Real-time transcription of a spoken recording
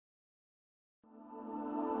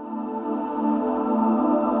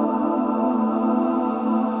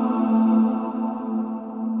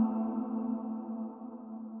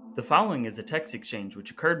The following is a text exchange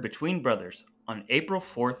which occurred between brothers on April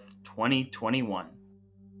 4th, 2021.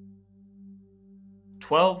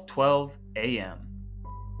 12:12 a.m.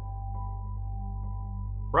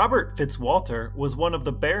 Robert Fitzwalter was one of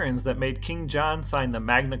the barons that made King John sign the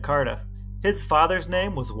Magna Carta. His father's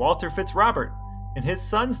name was Walter Fitzrobert, and his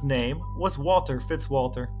son's name was Walter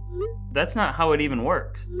Fitzwalter. That's not how it even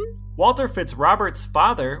works. Walter Fitzrobert's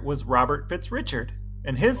father was Robert Fitzrichard,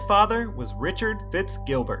 and his father was Richard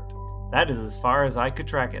Fitzgilbert. That is as far as I could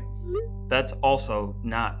track it. That's also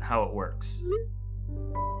not how it works.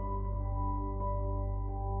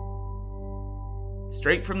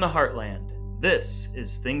 Straight from the heartland, this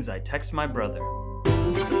is Things I Text My Brother.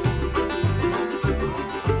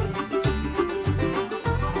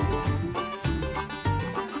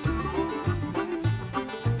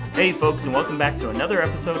 Hey folks, and welcome back to another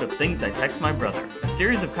episode of Things I Text My Brother, a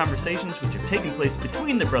series of conversations which have taken place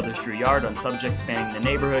between the brothers Drouillard on subjects spanning the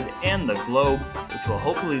neighborhood and the globe, which will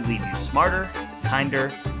hopefully leave you smarter,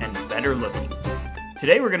 kinder, and better looking.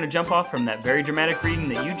 Today we're going to jump off from that very dramatic reading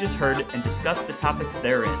that you just heard and discuss the topics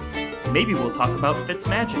therein. Maybe we'll talk about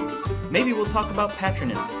Fitzmagic. Maybe we'll talk about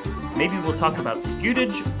patronyms. Maybe we'll talk about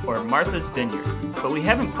Scutage or Martha's Vineyard. But we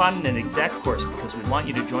haven't plotted an exact course because we want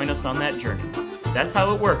you to join us on that journey. That's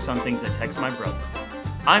how it works on Things I Text My Brother.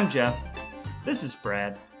 I'm Jeff. This is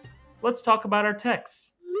Brad. Let's talk about our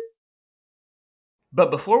texts.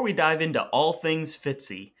 But before we dive into all things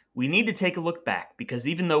Fitzy, we need to take a look back because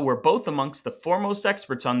even though we're both amongst the foremost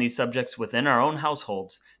experts on these subjects within our own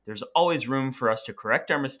households, there's always room for us to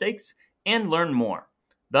correct our mistakes and learn more.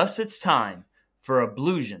 Thus, it's time for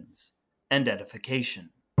ablutions and edification.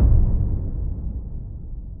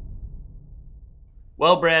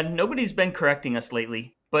 Well, Brad, nobody's been correcting us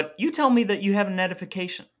lately, but you tell me that you have an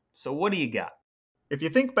edification. So what do you got? If you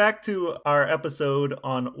think back to our episode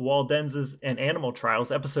on Waldenses and animal trials,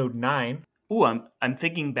 episode 9, Ooh, I'm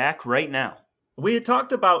thinking back right now. we had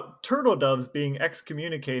talked about turtle doves being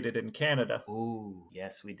excommunicated in Canada. Ooh,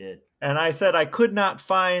 yes, we did. And I said I could not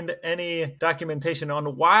find any documentation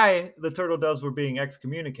on why the turtle doves were being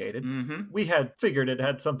excommunicated. Mm-hmm. We had figured it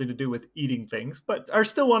had something to do with eating things, but I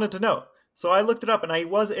still wanted to know. So I looked it up and I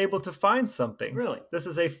was able to find something. Really? This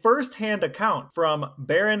is a first-hand account from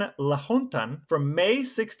Baron Lahontan from May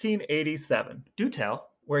 1687, Do tell.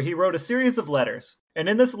 where he wrote a series of letters. And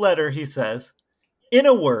in this letter he says, "In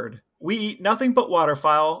a word, we eat nothing but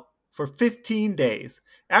waterfowl for 15 days,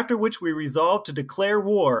 after which we resolve to declare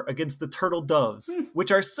war against the turtle doves,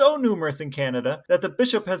 which are so numerous in Canada that the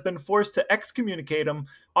bishop has been forced to excommunicate them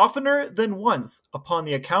oftener than once upon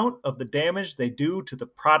the account of the damage they do to the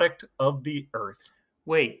product of the earth."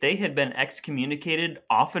 Wait, they had been excommunicated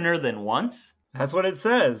oftener than once? That's what it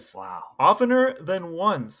says. Wow. Oftener than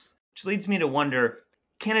once. Which leads me to wonder,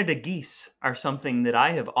 Canada geese are something that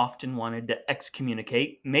I have often wanted to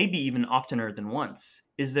excommunicate, maybe even oftener than once.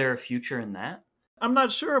 Is there a future in that? I'm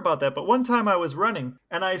not sure about that, but one time I was running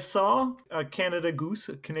and I saw a Canada goose,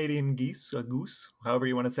 a Canadian geese, a goose, however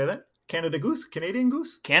you want to say that. Canada goose? Canadian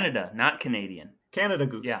goose? Canada, not Canadian. Canada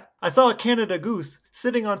goose. Yeah. I saw a Canada goose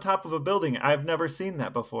sitting on top of a building. I've never seen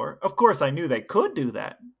that before. Of course, I knew they could do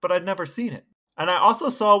that, but I'd never seen it. And I also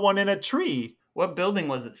saw one in a tree. What building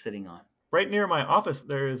was it sitting on? Right near my office,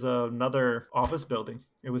 there is another office building.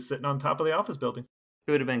 It was sitting on top of the office building.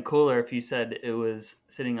 It would have been cooler if you said it was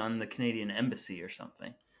sitting on the Canadian Embassy or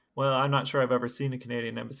something. Well, I'm not sure I've ever seen a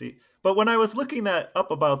Canadian embassy. But when I was looking that up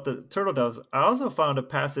about the turtle doves, I also found a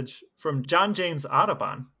passage from John James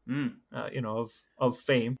Audubon, of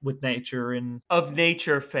fame with nature and... Of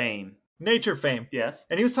nature fame. Nature fame. Yes.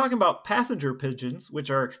 And he was talking about passenger pigeons, which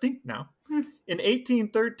are extinct now. In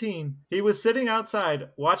 1813, he was sitting outside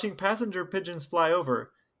watching passenger pigeons fly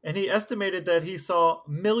over, and he estimated that he saw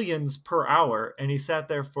millions per hour, and he sat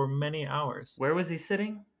there for many hours. Where was he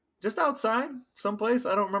sitting? Just outside, someplace,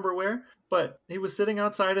 I don't remember where, but he was sitting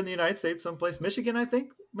outside in the United States, someplace, Michigan, I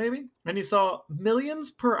think, maybe, and he saw millions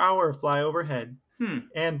per hour fly overhead.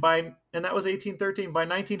 And that was 1813. By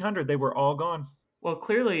 1900, they were all gone. Well,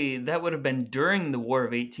 clearly that would have been during the War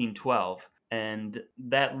of 1812, and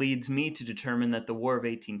that leads me to determine that the War of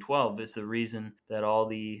 1812 is the reason that all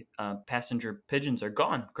the passenger pigeons are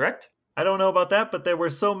gone, correct? I don't know about that, but there were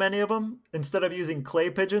so many of them. Instead of using clay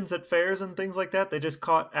pigeons at fairs and things like that, they just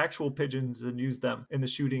caught actual pigeons and used them in the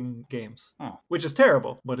shooting games. Oh. Which is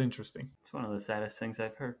terrible, but interesting. It's one of the saddest things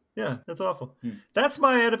I've heard. Yeah, that's awful. That's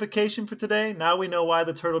my edification for today. Now we know why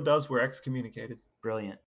the turtle doves were excommunicated.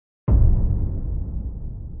 Brilliant.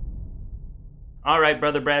 All right,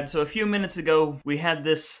 Brother Brad, so a few minutes ago, we had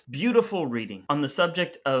this beautiful reading on the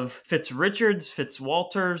subject of Fitzrichards,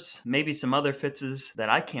 Fitzwalters, maybe some other Fitzes that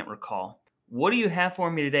I can't recall. what do you have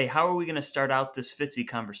for me today? How are we going to start out this Fitzy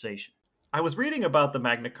conversation? I was reading about the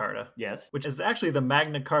Magna Carta. Yes. Which is actually the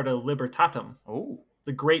Magna Carta Libertatum. Oh.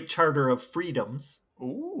 The Great Charter of Freedoms.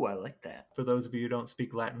 Ooh, I like that. For those of you who don't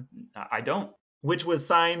speak Latin. I don't. Which was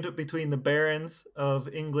signed between the barons of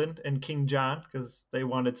England and King John because they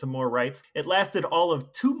wanted some more rights. It lasted all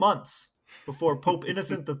of 2 months before Pope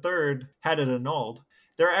Innocent III had it annulled.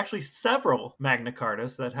 There are actually several Magna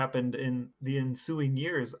Cartas that happened in the ensuing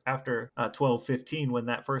years after 1215 when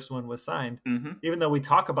that first one was signed. Mm-hmm. Even though we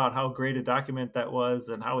talk about how great a document that was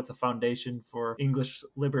and how it's a foundation for English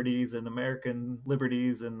liberties and American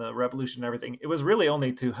liberties and the revolution and everything, it was really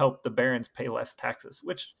only to help the barons pay less taxes,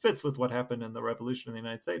 which fits with what happened in the revolution in the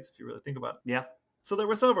United States, if you really think about it. Yeah. So there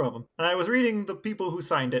were several of them. And I was reading the people who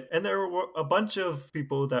signed it, and there were a bunch of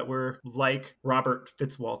people that were like Robert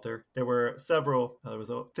Fitzwalter. There were several. There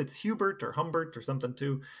was a Fitzhubert or Humbert or something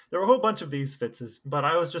too. There were a whole bunch of these Fitzes, but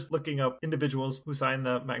I was just looking up individuals who signed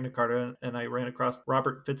the Magna Carta, and I ran across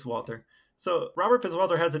Robert Fitzwalter. So Robert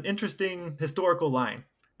Fitzwalter has an interesting historical line.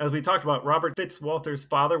 As we talked about, Robert Fitzwalter's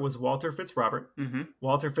father was Walter Fitzrobert. Mm-hmm.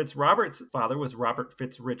 Walter Fitzrobert's father was Robert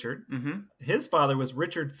Fitzrichard. Mm-hmm. His father was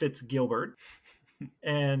Richard Fitzgilbert.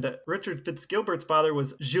 And Richard Fitzgilbert's father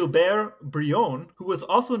was Gilbert Brion, who was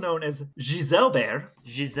also known as Giselbert.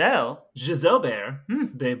 Giselbert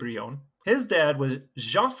de Brion. His dad was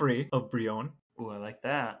Geoffrey of Brion. Ooh, I like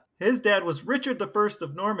that. His dad was Richard I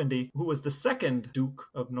of Normandy, who was the second Duke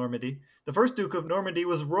of Normandy. The first Duke of Normandy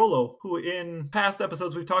was Rollo, who in past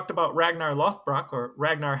episodes we've talked about Ragnar Lothbrok, or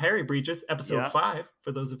Ragnar Harry Breeches, episode 5,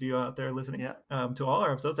 for those of you out there listening to all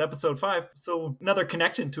our episodes, episode 5. So another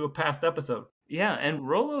connection to a past episode. Yeah, and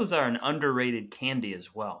Rolos are an underrated candy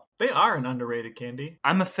as well. They are an underrated candy.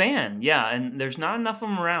 I'm a fan, yeah, and there's not enough of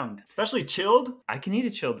them around. Especially chilled. I can eat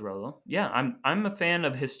a chilled Rolo. Yeah, I'm a fan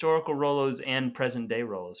of historical Rolos and present-day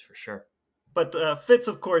Rolos for sure. But Fitz,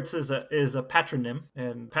 of course, is a patronym,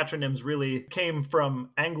 and patronyms really came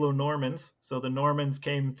from Anglo-Normans. So the Normans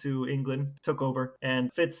came to England, took over,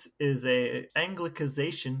 and Fitz is a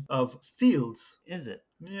Anglicization of Fields. Is it?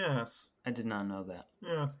 Yes. I did not know that.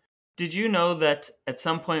 Yeah. Did you know that at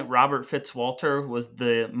some point Robert Fitzwalter was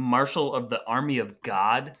the Marshal of the Army of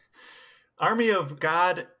God? Army of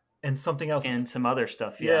God and something else. And some other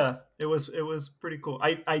stuff, yeah. It was pretty cool.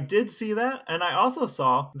 I did see that, and I also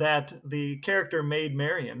saw that the character Maid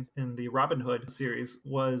Marian in the Robin Hood series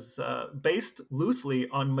was based loosely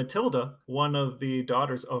on Matilda, one of the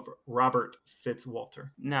daughters of Robert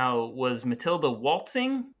Fitzwalter. Now, was Matilda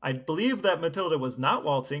waltzing? I believe that Matilda was not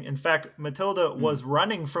waltzing. In fact, Matilda was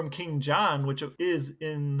running from King John, which is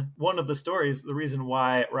in one of the stories the reason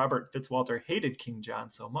why Robert Fitzwalter hated King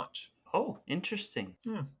John so much. Oh, interesting.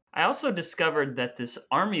 Yeah. I also discovered that this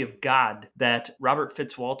Army of God that Robert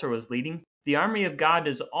Fitzwalter was leading, the Army of God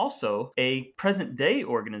is also a present-day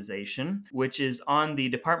organization, which is on the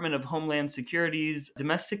Department of Homeland Security's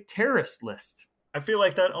domestic terrorist list. I feel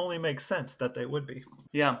like that only makes sense that they would be.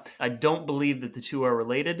 Yeah, I don't believe that the two are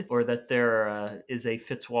related or that there is a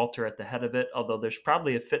Fitzwalter at the head of it, although there's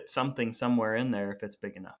probably a Fitz something somewhere in there if it's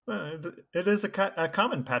big enough. It is a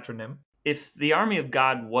common patronym. If the Army of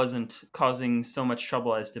God wasn't causing so much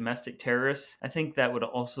trouble as domestic terrorists, I think that would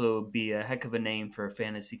also be a heck of a name for a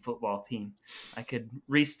fantasy football team. I could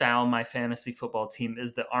restyle my fantasy football team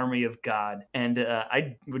as the Army of God, and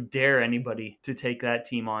I would dare anybody to take that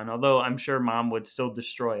team on, although I'm sure Mom would still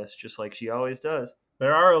destroy us, just like she always does.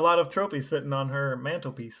 There are a lot of trophies sitting on her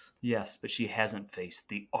mantelpiece. Yes, but she hasn't faced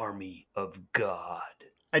the Army of God.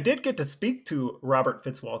 I did get to speak to Robert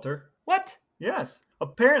Fitzwalter. What? Yes.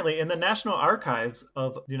 Apparently, in the National Archives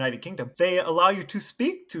of the United Kingdom, they allow you to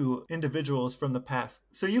speak to individuals from the past.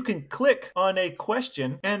 So you can click on a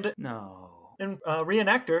question and a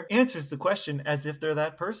reenactor answers the question as if they're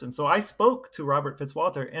that person. So I spoke to Robert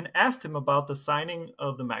Fitzwalter and asked him about the signing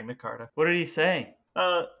of the Magna Carta. What did he say?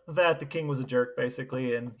 That the king was a jerk,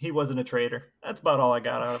 basically, and he wasn't a traitor. That's about all I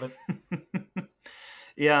got out of it.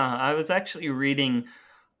 Yeah, I was actually reading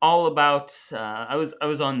all about, I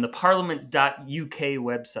was on the parliament.uk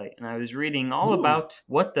website, and I was reading all about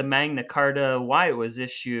what the Magna Carta, why it was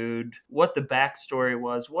issued, what the backstory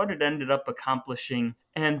was, what it ended up accomplishing.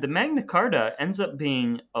 And the Magna Carta ends up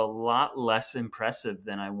being a lot less impressive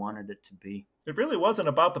than I wanted it to be. It really wasn't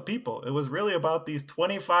about the people. It was really about these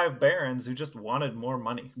 25 barons who just wanted more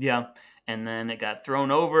money. Yeah, and then it got thrown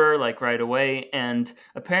over like right away. And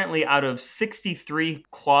apparently, out of 63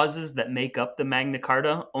 clauses that make up the Magna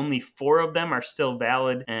Carta, only 4 of them are still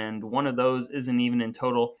valid, and one of those isn't even in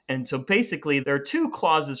total. And so basically, there are 2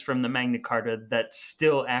 clauses from the Magna Carta that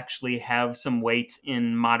still actually have some weight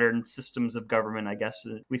in modern systems of government, I guess.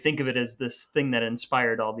 We think of it as this thing that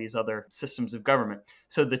inspired all these other systems of government.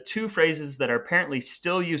 So the 2 phrases that are apparently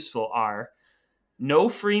still useful are: no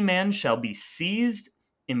free man shall be seized,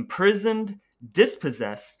 imprisoned,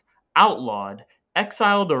 dispossessed, outlawed,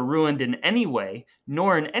 exiled, or ruined in any way,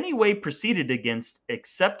 nor in any way proceeded against,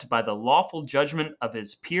 except by the lawful judgment of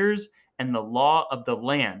his peers and the law of the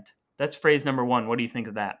land. That's phrase number 1. What do you think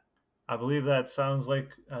of that? I believe that sounds like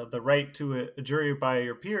the right to a jury by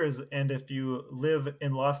your peers. And if you live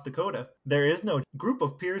in Lost Dakota, there is no group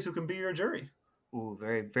of peers who can be your jury. Ooh,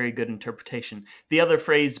 very, very good interpretation. The other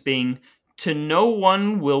phrase being, to no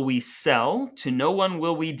one will we sell, to no one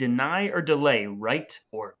will we deny or delay right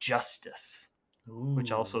or justice,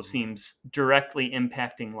 which also Ooh. seems directly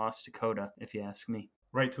impacting Lost Dakota, if you ask me.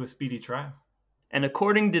 Right to a speedy trial. And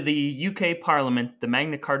according to the UK Parliament, the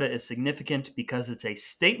Magna Carta is significant because it's a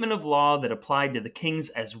statement of law that applied to the kings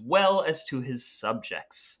as well as to his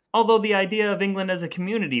subjects. Although the idea of England as a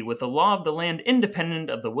community with a law of the land independent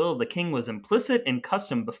of the will of the king was implicit in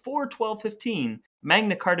custom before 1215,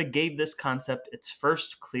 Magna Carta gave this concept its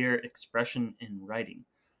first clear expression in writing.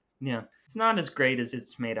 Yeah, it's not as great as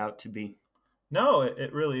it's made out to be. No,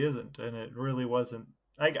 it really isn't. And it really wasn't.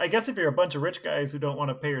 I guess if you're a bunch of rich guys who don't want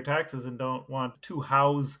to pay your taxes and don't want to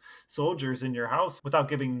house soldiers in your house without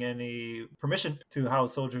giving any permission to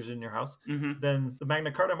house soldiers in your house, then the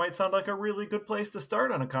Magna Carta might sound like a really good place to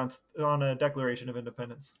start on a Declaration of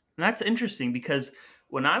Independence. And that's interesting because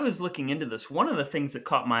when I was looking into this, one of the things that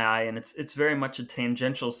caught my eye, and it's very much a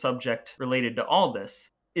tangential subject related to all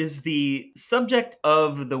this, is the subject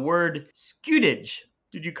of the word scutage.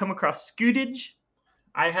 Did you come across scutage?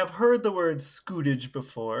 I have heard the word scootage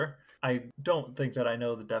before. I don't think that I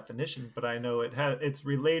know the definition, but I know it's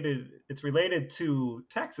related. It's related to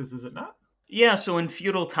taxes, is it not? Yeah, so in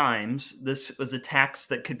feudal times, this was a tax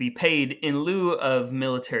that could be paid in lieu of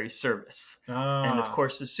military service. And of Ah,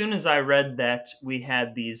 course, as soon as I read that we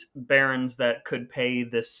had these barons that could pay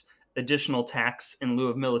this additional tax in lieu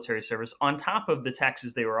of military service on top of the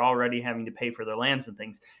taxes they were already having to pay for their lands and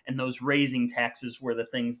things, and those raising taxes were the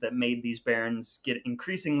things that made these barons get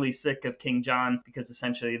increasingly sick of King John because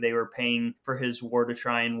essentially they were paying for his war to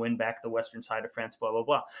try and win back the western side of France, blah, blah,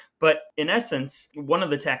 blah. But in essence, one of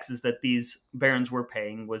the taxes that these barons were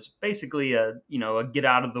paying was basically a get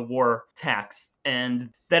out of the war tax. And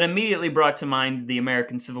that immediately brought to mind the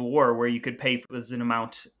American Civil War, where you could pay as an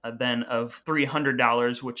amount then of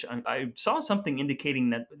 $300, which I saw something indicating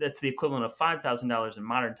that that's the equivalent of $5,000 in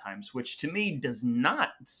modern times, which to me does not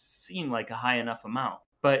seem like a high enough amount.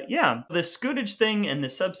 But yeah, the scutage thing and the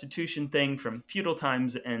substitution thing from feudal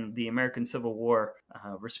times and the American Civil War,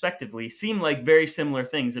 respectively, seem like very similar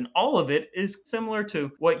things. And all of it is similar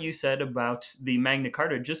to what you said about the Magna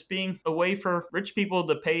Carta just being a way for rich people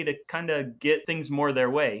to pay to kind of get things more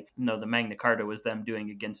their way. No, the Magna Carta was them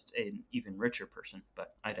doing against an even richer person,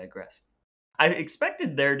 but I digress. I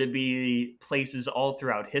expected there to be places all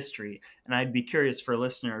throughout history, and I'd be curious for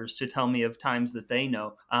listeners to tell me of times that they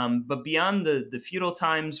know. But beyond the feudal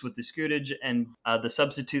times with the scutage and the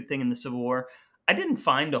substitute thing in the Civil War, I didn't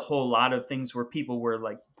find a whole lot of things where people were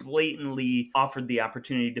like blatantly offered the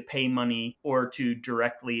opportunity to pay money or to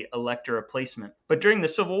directly elect a replacement. But during the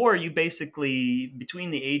Civil War, you basically,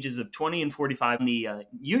 between the ages of 20 and 45 on the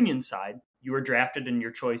Union side, you were drafted and your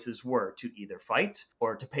choices were to either fight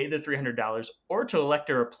or to pay the $300 or to elect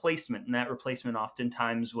a replacement. And that replacement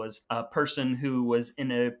oftentimes was a person who was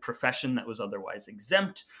in a profession that was otherwise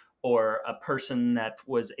exempt, or a person that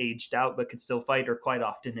was aged out but could still fight, or quite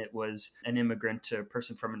often it was an immigrant, a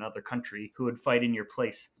person from another country who would fight in your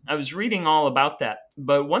place. I was reading all about that,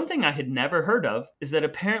 but one thing I had never heard of is that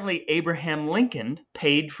apparently Abraham Lincoln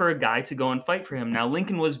paid for a guy to go and fight for him. Now,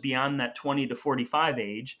 Lincoln was beyond that 20 to 45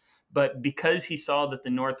 age, but because he saw that the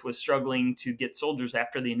North was struggling to get soldiers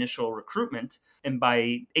after the initial recruitment, and by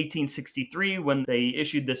 1863, when they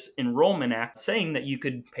issued this Enrollment Act saying that you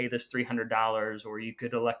could pay this $300 or you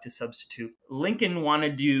could elect a substitute, Lincoln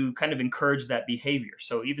wanted to kind of encourage that behavior.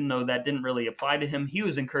 So even though that didn't really apply to him, he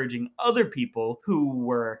was encouraging other people who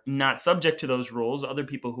were not subject to those rules, other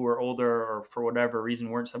people who were older or for whatever reason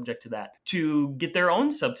weren't subject to that, to get their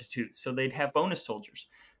own substitutes so they'd have bonus soldiers.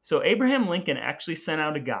 So Abraham Lincoln actually sent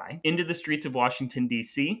out a guy into the streets of Washington,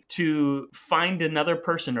 D.C. to find another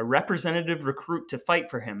person, a representative recruit to fight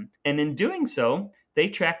for him. And in doing so, they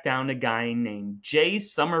tracked down a guy named J.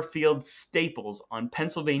 Summerfield Staples on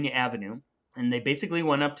Pennsylvania Avenue. And they basically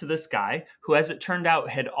went up to this guy who, as it turned out,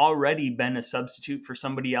 had already been a substitute for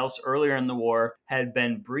somebody else earlier in the war, had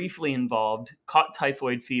been briefly involved, caught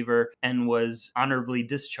typhoid fever, and was honorably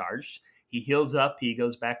discharged. He heals up. He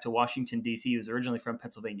goes back to Washington, D.C. He was originally from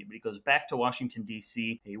Pennsylvania, but he goes back to Washington,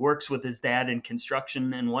 D.C. He works with his dad in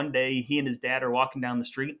construction, and one day he and his dad are walking down the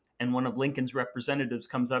street, and one of Lincoln's representatives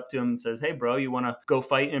comes up to him and says, "Hey, bro, you want to go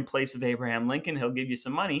fight in place of Abraham Lincoln? He'll give you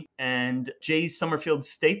some money." And J. Summerfield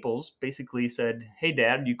Staples basically said, "Hey,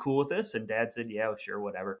 Dad, you cool with this?" And Dad said, "Yeah, sure,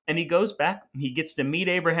 whatever." And he goes back. He gets to meet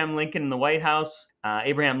Abraham Lincoln in the White House.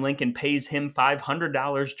 Abraham Lincoln pays him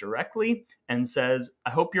 $500 directly and says,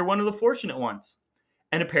 "I hope you're one of the fortunate ones."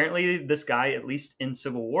 And apparently, this guy, at least in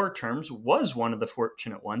Civil War terms, was one of the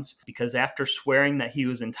fortunate ones, because after swearing that he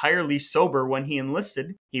was entirely sober when he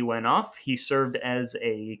enlisted, he went off. He served as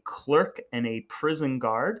a clerk and a prison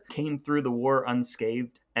guard, came through the war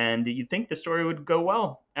unscathed, and you'd think the story would go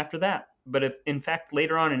well after that. But if, in fact,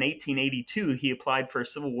 later on in 1882, he applied for a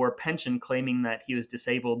Civil War pension, claiming that he was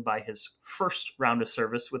disabled by his first round of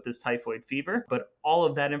service with his typhoid fever. But all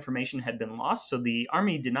of that information had been lost, so the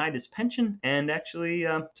Army denied his pension. And actually,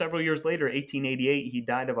 several years later, 1888, he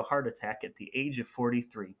died of a heart attack at the age of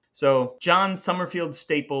 43. So John Summerfield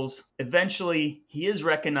Staples, eventually he is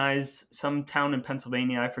recognized, some town in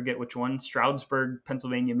Pennsylvania, I forget which one, Stroudsburg,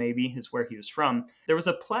 Pennsylvania maybe, is where he was from. There was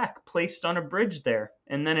a plaque placed on a bridge there.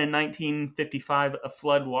 And then in 1955, a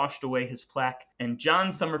flood washed away his plaque, and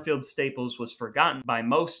John Summerfield Staples was forgotten by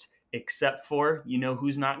most, except for, you know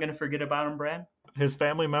who's not going to forget about him, Brad? His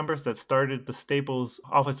family members that started the Staples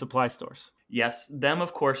office supply stores. Yes, them,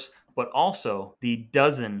 of course, but also the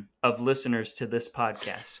dozen of listeners to this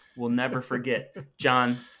podcast will never forget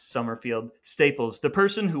John Summerfield Staples, the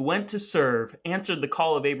person who went to serve, answered the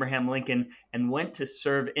call of Abraham Lincoln, and went to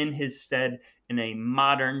serve in his stead in a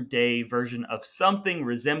modern day version of something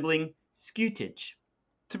resembling scutage.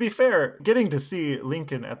 To be fair, getting to see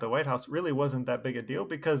Lincoln at the White House really wasn't that big a deal,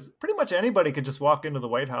 because pretty much anybody could just walk into the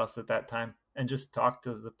White House at that time and just talk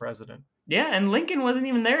to the president. Yeah, and Lincoln wasn't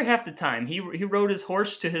even there half the time. He rode his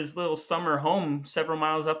horse to his little summer home several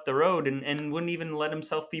miles up the road, and wouldn't even let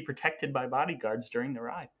himself be protected by bodyguards during the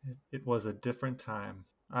ride. It was a different time,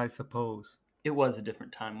 I suppose. It was a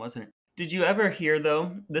different time, wasn't it? Did you ever hear,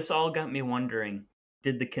 though, this all got me wondering,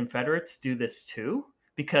 did the Confederates do this too?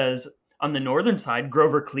 Because on the northern side,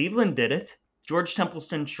 Grover Cleveland did it. George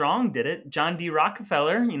Templeton Strong did it. John D.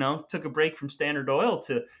 Rockefeller, took a break from Standard Oil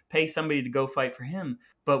to pay somebody to go fight for him.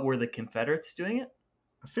 But were the Confederates doing it?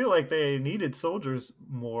 I feel like they needed soldiers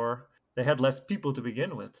more. They had less people to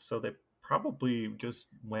begin with, so they probably just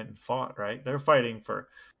went and fought, right? They're fighting for,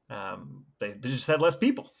 they just had less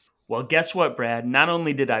people. Well, guess what, Brad? Not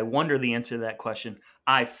only did I wonder the answer to that question,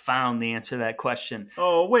 I found the answer to that question.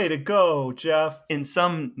 Oh, way to go, Jeff. In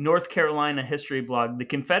some North Carolina history blog, the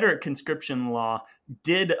Confederate conscription law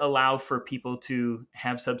did allow for people to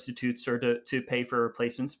have substitutes or to pay for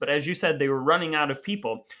replacements. But as you said, they were running out of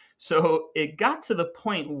people. So it got to the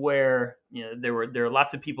point where there were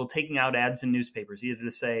lots of people taking out ads in newspapers, either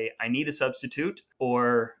to say, "I need a substitute,"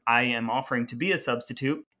 or "I am offering to be a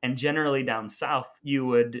substitute." And generally down south, you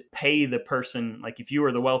would pay the person, like if you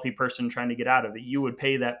were the wealthy person trying to get out of it, you would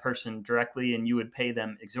pay that person directly, and you would pay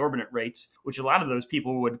them exorbitant rates, which a lot of those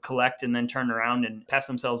people would collect and then turn around and pass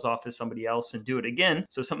themselves off as somebody else and do it again.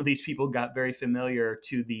 So some of these people got very familiar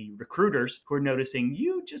to the recruiters, who were noticing,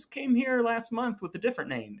 "You just came here last month with a different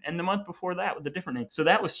name, and the month before that with a different name." So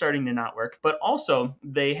that was starting to not work. But also,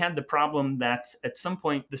 they had the problem that at some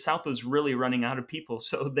point the South was really running out of people.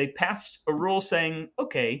 So they passed a rule saying,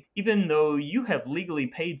 okay, even though you have legally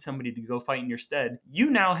paid somebody to go fight in your stead,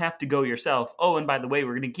 you now have to go yourself. Oh, and by the way,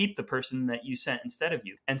 we're going to keep the person that you sent instead of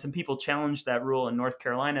you. And some people challenged that rule in North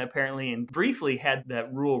Carolina, apparently, and briefly had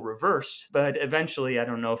that rule reversed. But eventually, I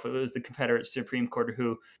don't know if it was the Confederate Supreme Court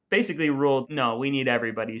who basically ruled, no, we need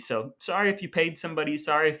everybody. So sorry if you paid somebody,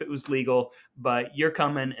 sorry if it was legal, but you're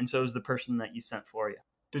coming, and so is the person that you sent for you.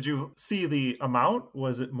 Did you see the amount?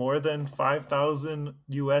 Was it more than 5,000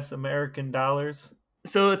 US American dollars?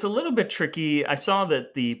 So it's a little bit tricky. I saw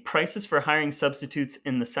that the prices for hiring substitutes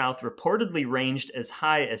in the South reportedly ranged as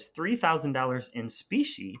high as $3,000 in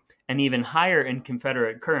specie and even higher in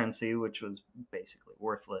Confederate currency, which was basically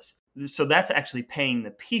worthless. So that's actually paying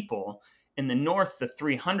the people. In the North, the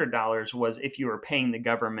 $300 was if you were paying the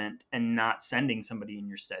government and not sending somebody in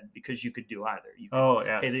your stead, because you could do either. You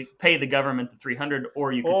could pay the government the $300,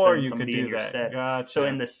 or you could send somebody in your stead. Gotcha. So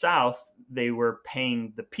in the South, they were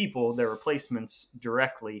paying the people, their replacements,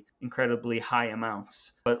 directly incredibly high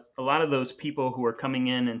amounts. But a lot of those people who were coming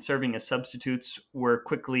in and serving as substitutes were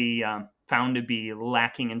quickly found to be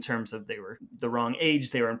lacking in terms of they were the wrong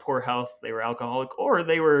age, they were in poor health, they were alcoholic, or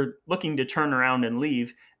they were looking to turn around and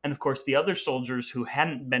leave. And of course, the other soldiers who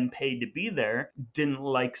hadn't been paid to be there didn't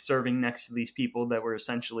like serving next to these people that were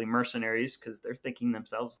essentially mercenaries, because they're thinking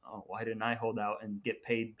themselves, oh, why didn't I hold out and get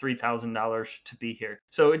paid $3,000 to be here?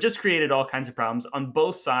 So it just created all kinds of problems. On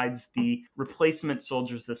both sides, the replacement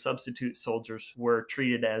soldiers, the substitute soldiers, were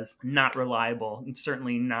treated as not reliable, and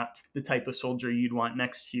certainly not the type of soldier you'd want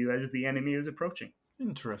next to you as the enemy is approaching.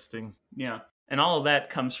 Interesting. Yeah. And all of that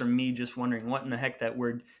comes from me just wondering what in the heck that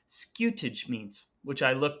word scutage means, which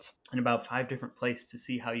I looked in about 5 different places to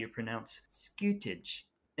see how you pronounce scutage.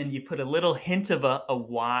 And you put a little hint of a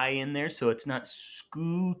Y in there, so it's not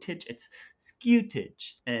scootage, it's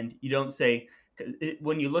scutage. And you don't say,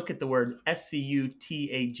 when you look at the word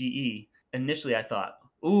scutage, initially I thought,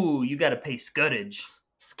 ooh, you got to pay scutage.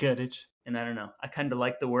 Scutage. And I don't know, I kind of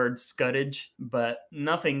like the word scutage, but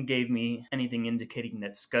nothing gave me anything indicating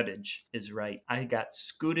that scutage is right. I got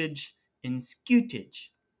scootage and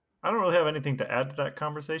scutage. I don't really have anything to add to that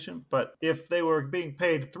conversation, but if they were being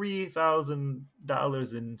paid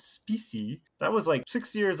 $3,000 in specie, that was like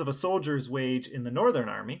 6 years of a soldier's wage in the Northern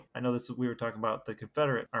Army. I know we were talking about the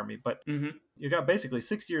Confederate Army, but you got basically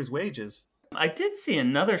 6 years' wages. I did see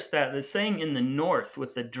another stat that's saying in the North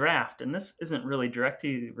with the draft, and this isn't really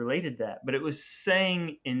directly related to that, but it was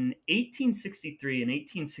saying in 1863 and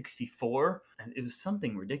 1864, and it was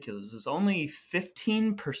something ridiculous. It was only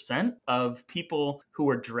 15% of people who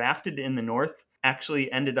were drafted in the North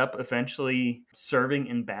actually ended up eventually serving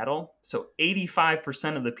in battle. So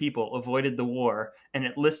 85% of the people avoided the war, and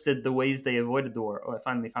it listed the ways they avoided the war. Oh, I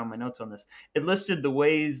finally found my notes on this. It listed the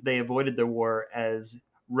ways they avoided the war as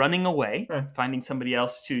running away, finding somebody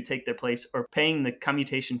else to take their place, or paying the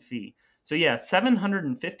commutation fee. So yeah,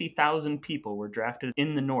 750,000 people were drafted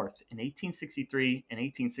in the North in 1863 and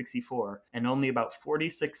 1864, and only about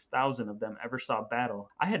 46,000 of them ever saw battle.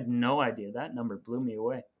 I had no idea. That number blew me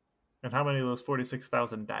away. And how many of those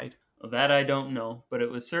 46,000 died? Well, that I don't know, but it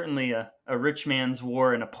was certainly a rich man's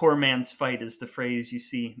war and a poor man's fight is the phrase you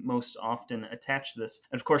see most often attached to this.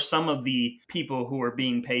 And of course, some of the people who were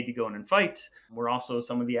being paid to go in and fight were also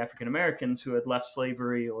some of the African Americans who had left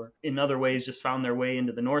slavery or in other ways just found their way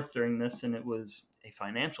into the North during this, and it was a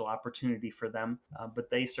financial opportunity for them. But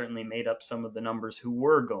they certainly made up some of the numbers who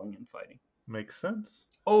were going and fighting. Makes sense.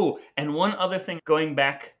 Oh, and one other thing, going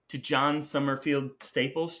back to John Summerfield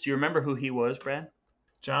Staples, do you remember who he was, Brad?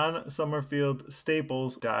 John Summerfield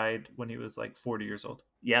Staples died when he was like 40 years old.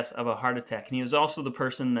 Yes, of a heart attack. And he was also the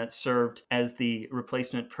person that served as the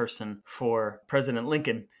replacement person for President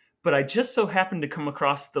Lincoln. But I just so happened to come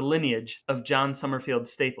across the lineage of John Summerfield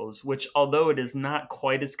Staples, which, although it is not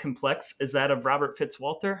quite as complex as that of Robert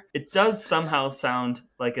Fitzwalter, it does somehow sound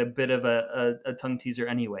like a bit of a tongue teaser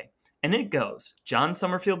anyway. And it goes, John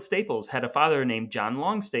Summerfield Staples had a father named John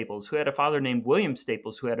Long Staples, who had a father named William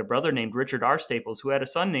Staples, who had a brother named Richard R. Staples, who had a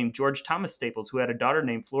son named George Thomas Staples, who had a daughter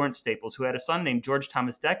named Florence Staples, who had a son named George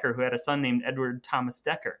Thomas Decker, who had a son named Edward Thomas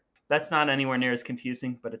Decker. That's not anywhere near as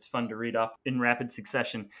confusing, but it's fun to read off in rapid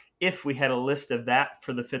succession. If we had a list of that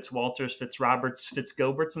for the Fitzwalters, Fitzroberts,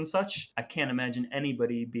 Fitzgilberts, and such, I can't imagine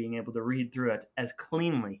anybody being able to read through it as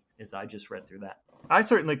cleanly as I just read through that. I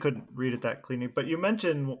certainly couldn't read it that cleanly, but you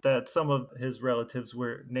mentioned that some of his relatives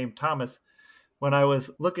were named Thomas. When I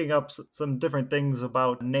was looking up some different things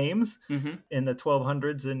about names in the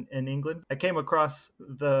 1200s in England, I came across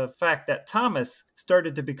the fact that Thomas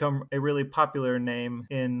started to become a really popular name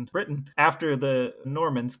in Britain after the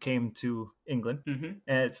Normans came to England. And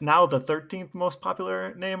it's now the 13th most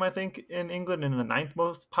popular name, I think, in England, and the 9th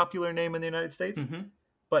most popular name in the United States.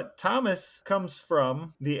 But Thomas comes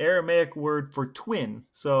from the Aramaic word for twin.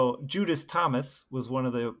 So Judas Thomas was one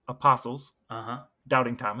of the apostles,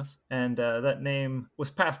 Doubting Thomas. And that name was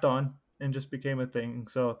passed on and just became a thing.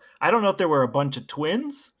 So I don't know if there were a bunch of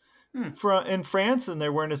twins in France and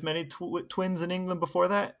there weren't as many twins in England before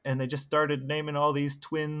that. And they just started naming all these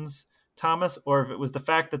twins Thomas, or if it was the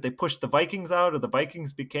fact that they pushed the Vikings out or the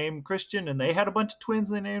Vikings became Christian and they had a bunch of twins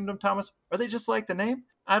and they named them Thomas, or they just like the name.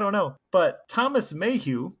 I don't know. But Thomas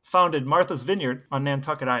Mayhew founded Martha's Vineyard on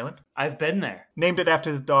Nantucket Island. I've been there. Named it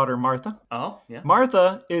after his daughter, Martha. Oh, yeah.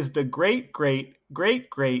 Martha is the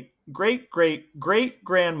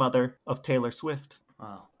great-great-great-great-great-great-grandmother of Taylor Swift.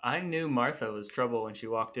 Wow. I knew Martha was trouble when she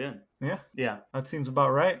walked in. Yeah. Yeah. That seems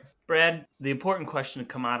about right. Brad, the important question to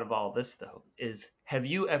come out of all this, though, is have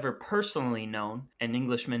you ever personally known an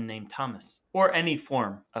Englishman named Thomas? Or any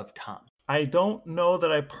form of Tom? I don't know that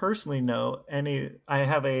I personally know any. I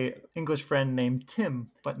have a English friend named Tim,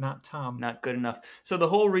 but not Tom. Not good enough. So the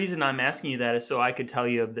whole reason I'm asking you that is so I could tell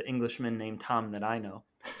you of the Englishman named Tom that I know.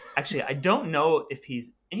 Actually, I don't know if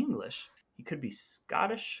he's English. He could be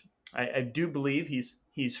Scottish. I do believe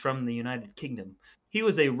he's from the United Kingdom. He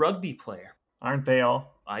was a rugby player. Aren't they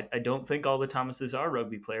all? I don't think all the Thomases are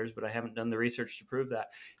rugby players, but I haven't done the research to prove that.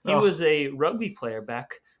 He was a rugby player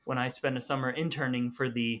back when I spent a summer interning for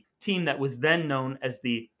the team that was then known as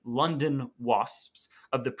the London Wasps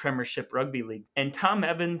of the Premiership Rugby League. And Tom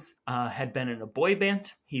Evans had been in a boy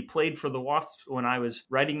band. He played for the Wasps. When I was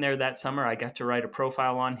writing there that summer, I got to write a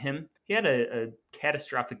profile on him. He had a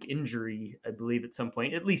catastrophic injury, I believe, at some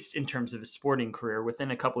point, at least in terms of his sporting career,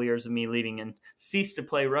 within a couple of years of me leaving, and ceased to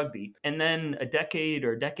play rugby. And then a decade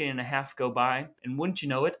or a decade and a half go by, and wouldn't you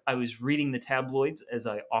know it, I was reading the tabloids, as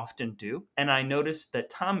I often do, and I noticed that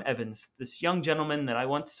Tom Evans, this young gentleman that I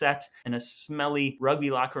once sat in a smelly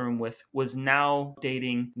rugby locker room with, was now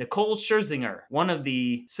dating Nicole Scherzinger, one of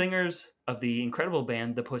the singers of the incredible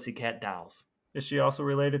band, the Pussycat Dolls. Is she also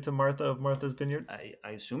related to Martha of Martha's Vineyard?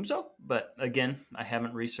 I assume so, but again, I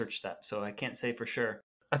haven't researched that, so I can't say for sure.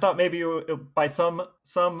 I thought maybe by some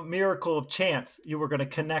miracle of chance, you were going to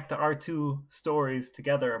connect our two stories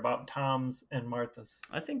together about Tom's and Martha's.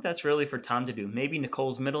 I think that's really for Tom to do. Maybe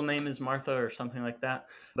Nicole's middle name is Martha or something like that.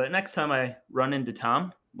 But next time I run into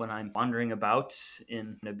Tom, when I'm wandering about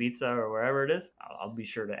in Ibiza or wherever it is, I'll be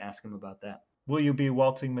sure to ask him about that. Will you be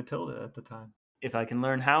waltzing Matilda at the time? If I can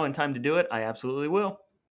learn how in time to do it, I absolutely will.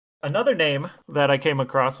 Another name that I came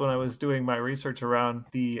across when I was doing my research around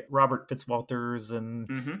the Robert Fitzwalters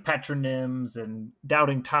and patronyms and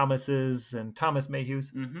Doubting Thomases and Thomas Mayhews,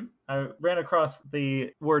 I ran across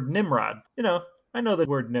the word Nimrod. You know, I know the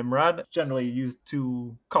word Nimrod, generally used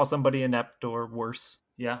to call somebody inept or worse.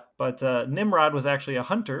 Yeah. But Nimrod was actually a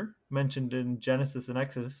hunter mentioned in Genesis and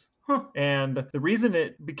Exodus. And the reason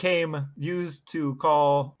it became used to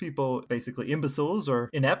call people basically imbeciles or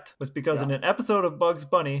inept was because in an episode of Bugs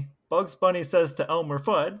Bunny says to Elmer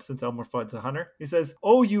Fudd, since Elmer Fudd's a hunter, he says,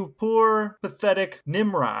 "Oh, you poor, pathetic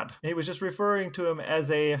Nimrod." And he was just referring to him as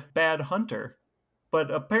a bad hunter. But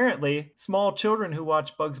apparently, small children who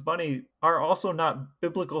watch Bugs Bunny are also not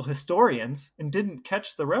biblical historians and didn't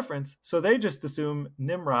catch the reference, so they just assume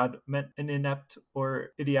Nimrod meant an inept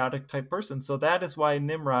or idiotic type person. So that is why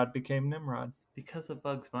Nimrod became Nimrod. Because of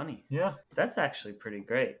Bugs Bunny. Yeah. That's actually pretty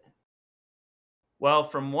great. Well,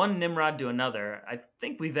 from one Nimrod to another, I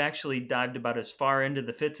think we've actually dived about as far into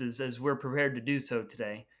the Fitzes as we're prepared to do so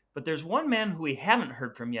today. But there's one man who we haven't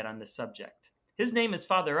heard from yet on this subject. His name is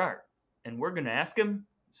Father Art, and we're going to ask him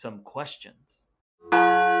some questions.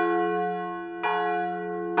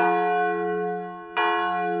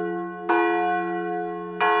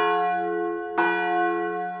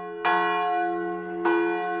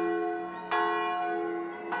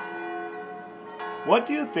 What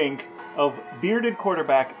do you think of bearded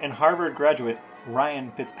quarterback and Harvard graduate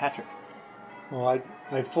Ryan Fitzpatrick? Well,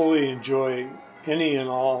 I fully enjoy any and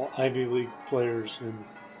all Ivy League players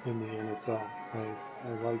in the NFL.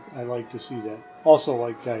 I like to see that. Also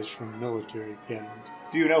like guys from military academies.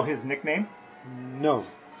 Do you know his nickname? No.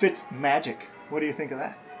 Fitz Magic. What do you think of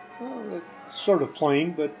that? Well, it's sort of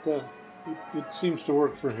plain, but it seems to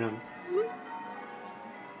work for him.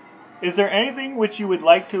 Is there anything which you would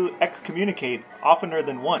like to excommunicate oftener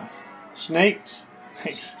than once? Snakes.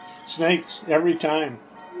 Snakes, every time.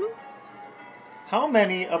 How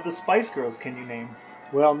many of the Spice Girls can you name?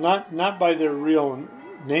 Well, not by their real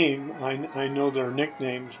name. I know their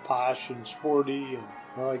nicknames, Posh and Sporty, and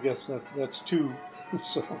well, I guess that's two.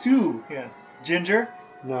 So. Two, yes. Ginger?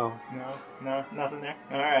 No, nothing there.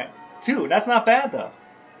 All right, two. That's not bad though.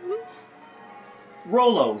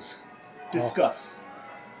 Rolos. Discuss.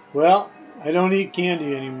 Well, I don't eat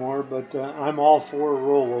candy anymore, but I'm all for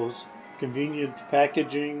Rolos. Convenient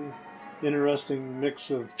packaging, interesting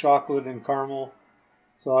mix of chocolate and caramel.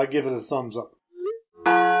 So I give it a thumbs up.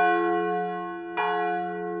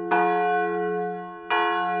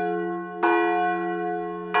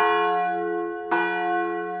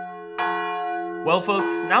 Well,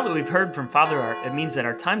 folks, now that we've heard from Father Art, it means that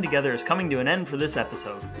our time together is coming to an end for this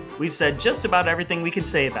episode. We've said just about everything we can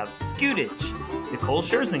say about Scutich, Nicole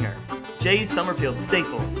Scherzinger, John Summerfield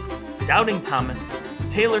Staples, Doubting Thomas,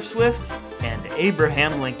 Taylor Swift, and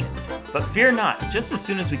Abraham Lincoln. But fear not, just as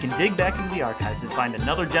soon as we can dig back into the archives and find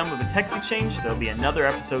another gem of a text exchange, there'll be another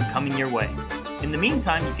episode coming your way. In the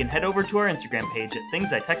meantime, you can head over to our Instagram page at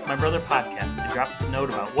Things I Text My Brother Podcast to drop us a note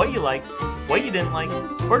about what you liked, what you didn't like,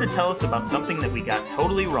 or to tell us about something that we got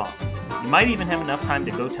totally wrong. You might even have enough time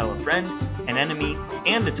to go tell a friend an enemy,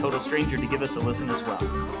 and a total stranger to give us a listen as well.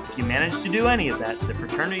 If you manage to do any of that, the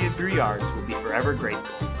fraternity of Drouillards will be forever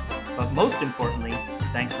grateful. But most importantly,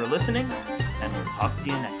 thanks for listening, and we'll talk to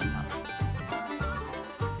you next time.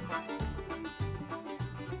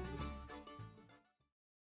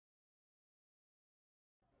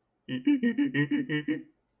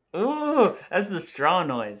 Ooh, that's the straw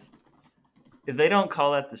noise. If they don't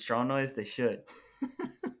call that the straw noise, they should.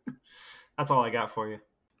 That's all I got for you.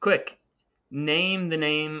 Quick, name the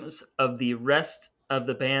names of the rest of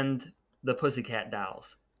the band, the Pussycat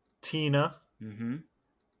Dolls. Tina, Mm-hmm.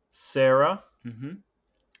 Sarah, Mm-hmm.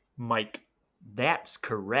 Mike. That's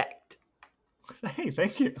correct. Hey,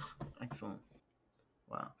 thank you. Excellent.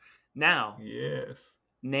 Wow. Now, Yes.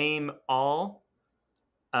 name all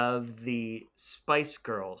of the Spice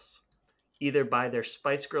Girls, either by their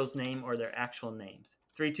Spice Girls name or their actual names.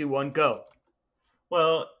 3, 2, 1, go.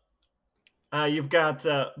 Well, you've got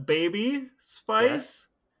Baby Spice. Yes.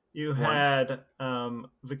 You One. had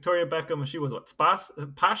Victoria Beckham. She was what?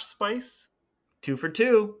 Posh Spice. 2 for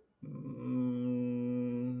 2.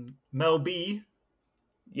 Mel B.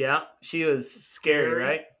 Yeah, she was scary,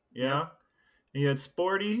 right? Yeah. You had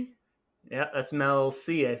Sporty. Yeah, that's Mel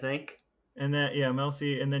C, I think. And then Mel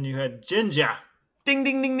C. And then you had Ginger. Ding,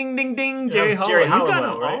 ding, ding, ding, ding, ding. Yeah, Jerry Halliwell. You got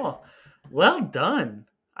Halliwell, them right? all. Well done.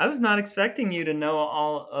 I was not expecting you to know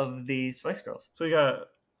all of the Spice Girls. So you got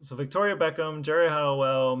Victoria Beckham, Jerry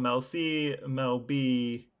Halliwell, Mel C, Mel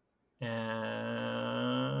B,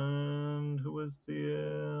 and who was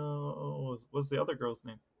what's the other girl's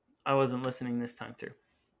name? I wasn't listening this time through.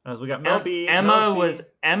 As we got Mel B, Emma Mel C.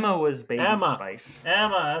 was Baby Spice.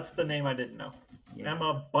 Emma, that's the name I didn't know. Yeah.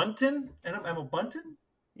 Emma Bunton? Emma Bunton?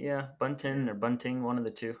 Yeah, Bunton or Bunting, one of the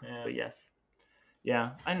two. Yeah. But yes.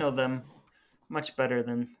 Yeah, I know them much better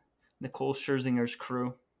than Nicole Scherzinger's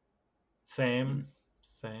crew. Same.